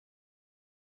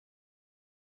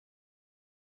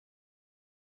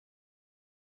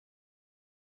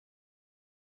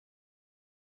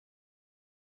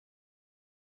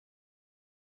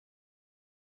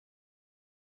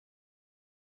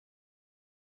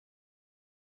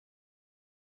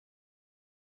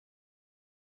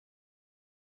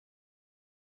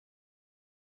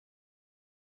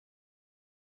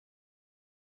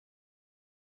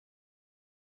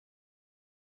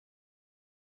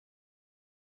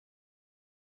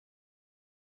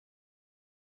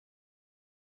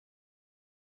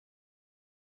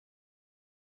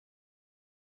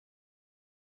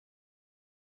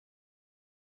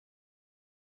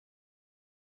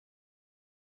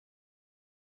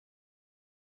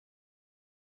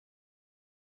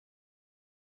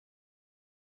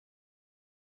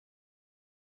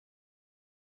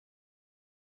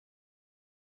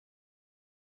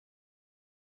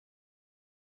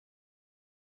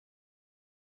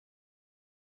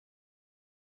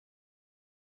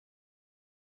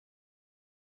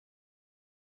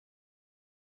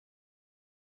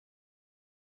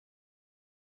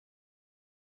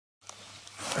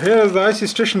Here is the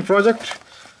ICStation project.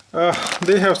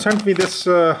 They have sent me this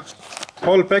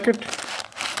whole packet.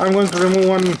 I'm going to remove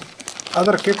one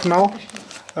other kit now.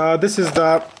 This is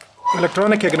the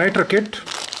electronic igniter kit.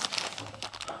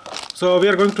 So we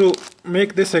are going to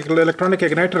make this electronic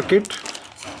igniter kit.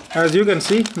 As you can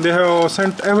see, they have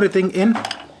sent everything in.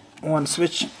 One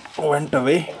switch went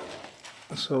away,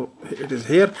 so it is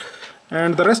here,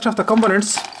 and the rest of the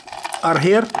components are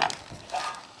here.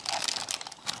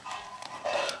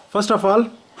 First of all,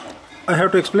 I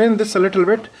have to explain this a little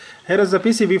bit. Here is the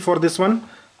PCB for this one,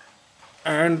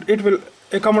 and it will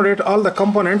accommodate all the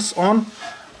components on.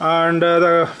 And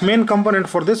the main component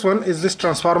for this one is this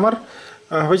transformer,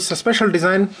 which is a special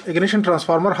design ignition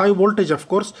transformer, high voltage of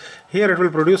course. Here it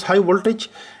will produce high voltage,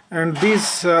 and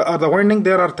these are the winding.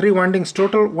 There are 3 windings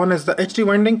total. One is the HT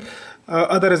winding,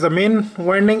 other is the main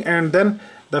winding, and then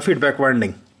the feedback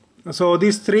winding. So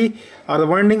these 3 are the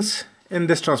windings in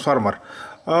this transformer.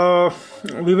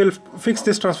 We will fix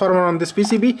this transformer on this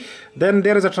PCB. Then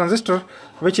there is a transistor,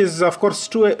 which is of course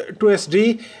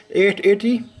 2SD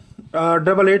 880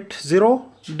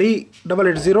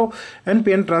 880D880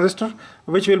 NPN transistor,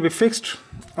 which will be fixed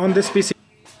on this PCB.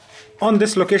 On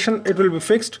this location it will be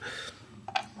fixed.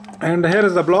 And here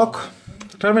is the block,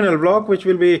 terminal block, which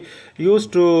will be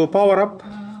used to power up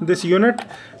this unit.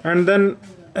 And then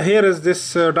here is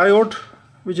this diode,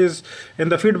 which is in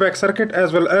the feedback circuit,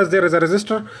 as well as there is a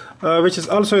resistor which is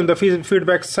also in the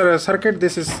feedback circuit.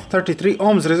 This is 33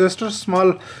 ohms resistor,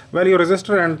 small value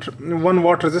resistor, and 1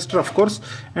 watt resistor of course.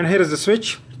 And here is the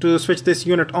switch to switch this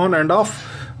unit on and off.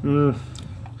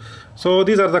 So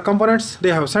these are the components they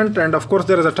have sent, and of course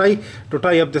there is a tie to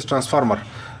tie up this transformer.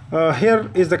 Here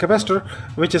is the capacitor,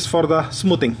 which is for the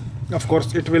smoothing. Of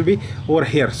course it will be over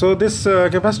here. So this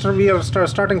capacitor, we are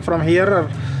starting from here or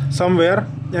somewhere,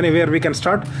 anywhere we can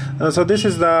start. So this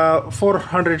is the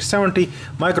 470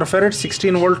 microfarad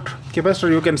 16 volt capacitor,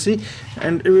 you can see,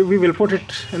 and we will put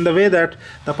it in the way that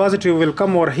the positive will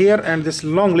come over here, and this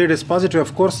long lead is positive.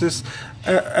 Of course this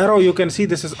arrow, you can see,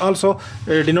 this is also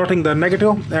denoting the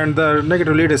negative, and the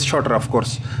negative lead is shorter of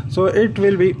course. So it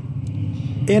will be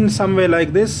in some way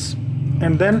like this,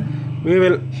 and then we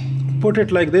will put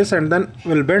it like this, and then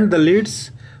we'll bend the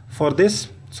leads for this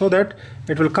so that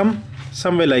it will come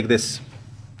some way like this.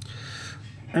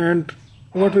 And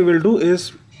what we will do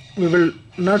is we will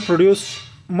not produce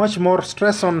much more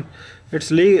stress on its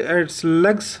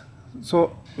legs,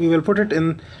 so we will put it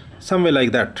in some way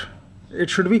like that.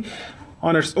 It should be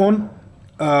on its own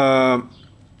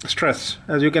stress,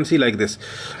 as you can see, like this.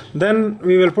 Then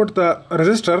we will put the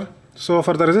resistor. So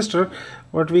for the resistor,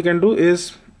 what we can do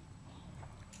is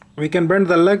we can bend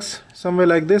the legs some way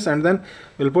like this, and then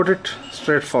we'll put it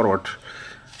straight forward.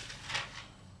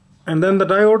 And then the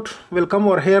diode will come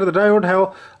over here. The diode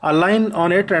have a line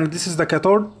on it, and this is the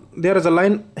cathode. There is a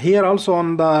line here also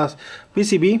on the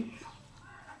PCB,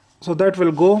 so that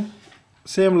will go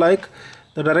same like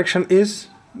the direction is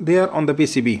there on the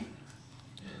PCB.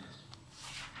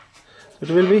 It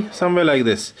will be somewhere like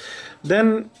this.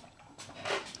 Then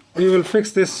we will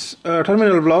fix this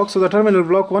terminal block. So the terminal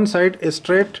block, one side is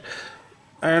straight,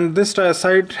 and this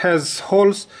side has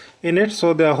holes in it,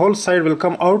 so the whole side will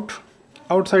come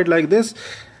outside like this.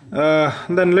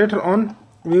 Then later on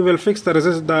we will fix the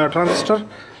transistor.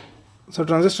 So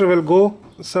transistor will go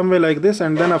some way like this,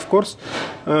 and then of course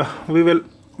we will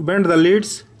bend the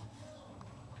leads,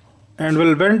 and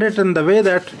we'll bend it in the way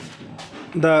that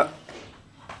the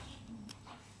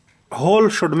hole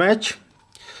should match.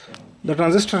 The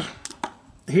transistor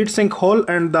heatsink hole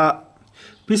and the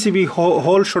PCB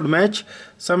hole should match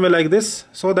somewhere like this,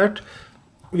 so that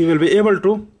we will be able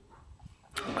to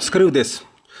screw this.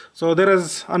 So there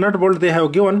is a nut bolt they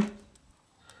have given.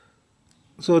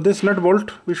 So this nut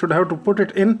bolt, we should have to put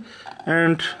it in,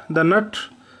 and the nut,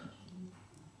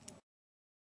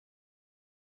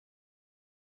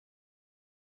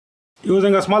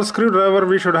 using a small screwdriver,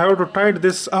 we should have to tighten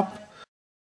this up.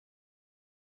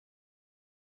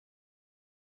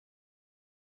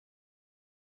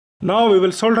 Now we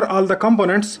will solder all the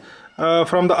components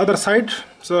from the other side.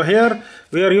 So here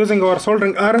we are using our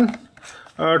soldering iron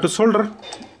to solder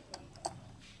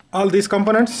all these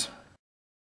components.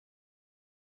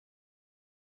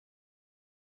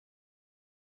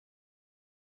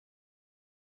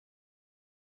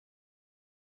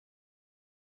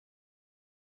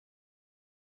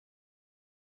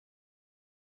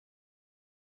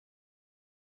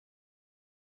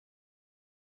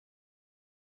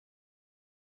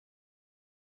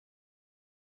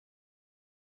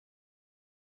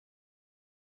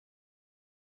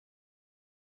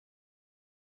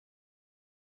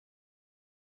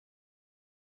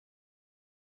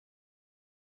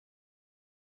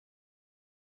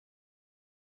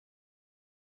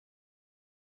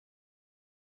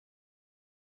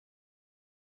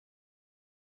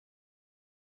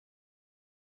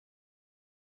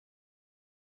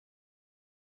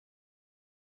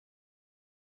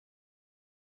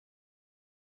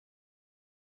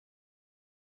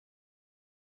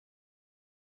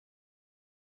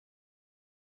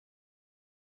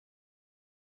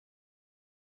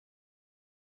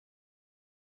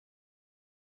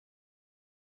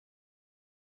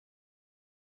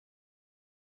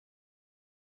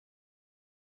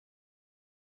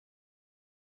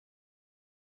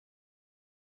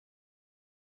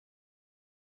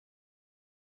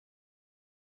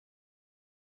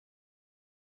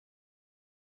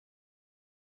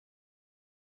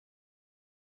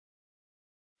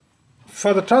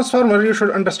 For the transformer, you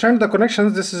should understand the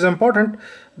connections. This is important,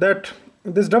 that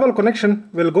this double connection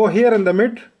will go here in the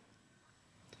mid.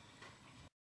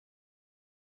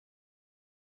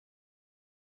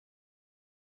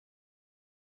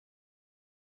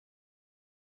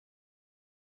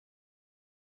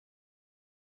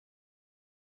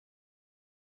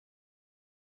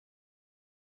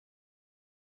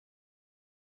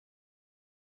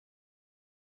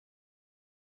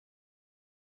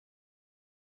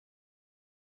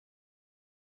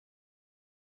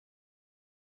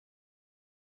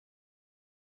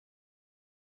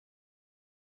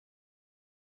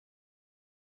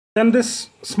 Then this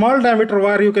small diameter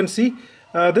wire, you can see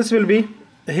this will be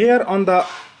here on the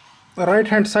right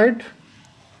hand side.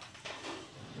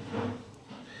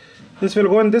 This will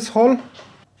go in this hole,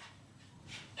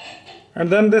 and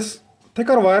then this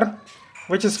thicker wire,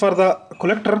 which is for the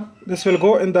collector, this will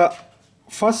go in the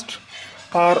first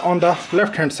or on the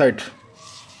left hand side.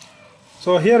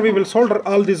 So here we will solder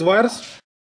all these wires.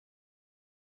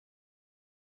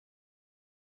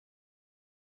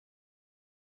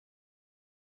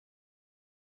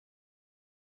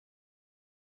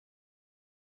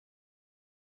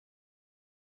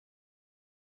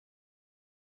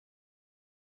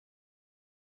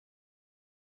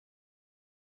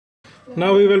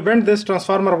 Now we will bend this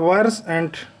transformer wires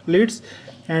and leads,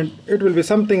 and it will be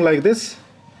something like this.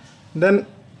 Then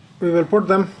we will put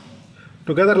them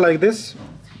together like this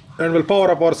and will power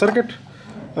up our circuit.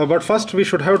 But first we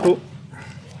should have to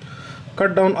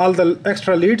cut down all the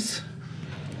extra leads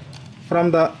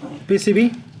from the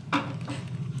PCB.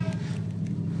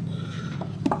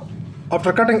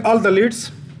 After cutting all the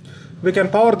leads, we can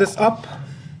power this up.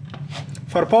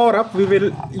 For power up, we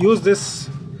will use this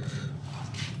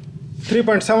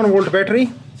 3.7 volt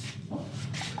battery.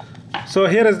 So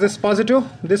here is this positive,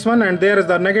 this one, and there is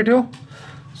the negative.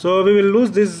 So we will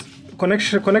lose these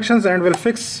connections and will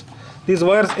fix these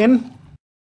wires in.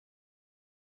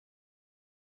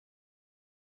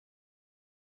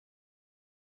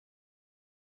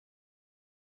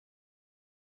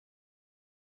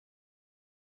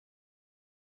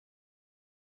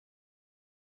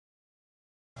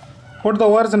 Put the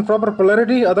wires in proper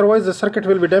polarity, otherwise the circuit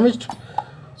will be damaged.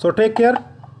 So take care,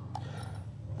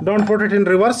 don't put it in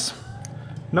reverse.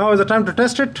 Now is the time to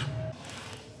test it.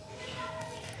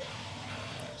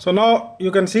 So now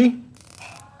you can see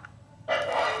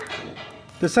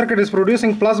the circuit is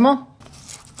producing plasma.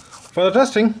 For the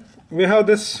testing, we have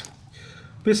this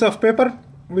piece of paper.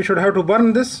 We should have to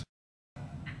burn this.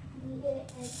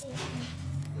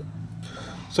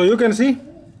 So you can see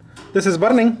this is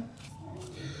burning.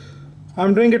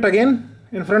 I'm doing it again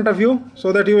in front of you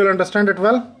so that you will understand it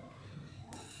well.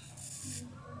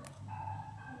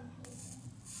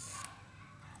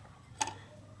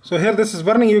 So here this is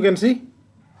burning, you can see.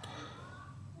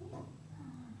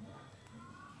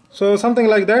 So something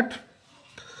like that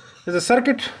is a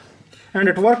circuit, and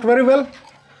it worked very well.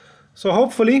 So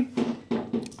hopefully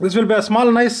this will be a small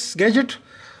nice gadget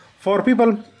for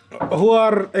people who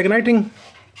are igniting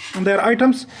their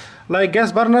items like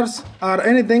gas burners or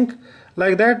anything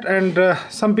like that, and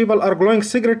some people are glowing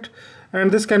cigarette,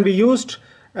 and this can be used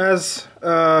as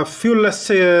a fuel-less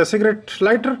cigarette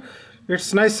lighter.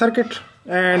 It's nice circuit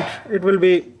and it will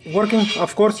be working.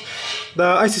 Of course, the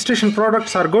ICStation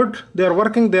products are good, they are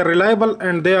working, they are reliable,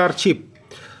 and they are cheap.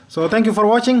 So thank you for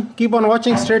watching. Keep on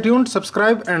watching, stay tuned,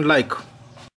 subscribe and like.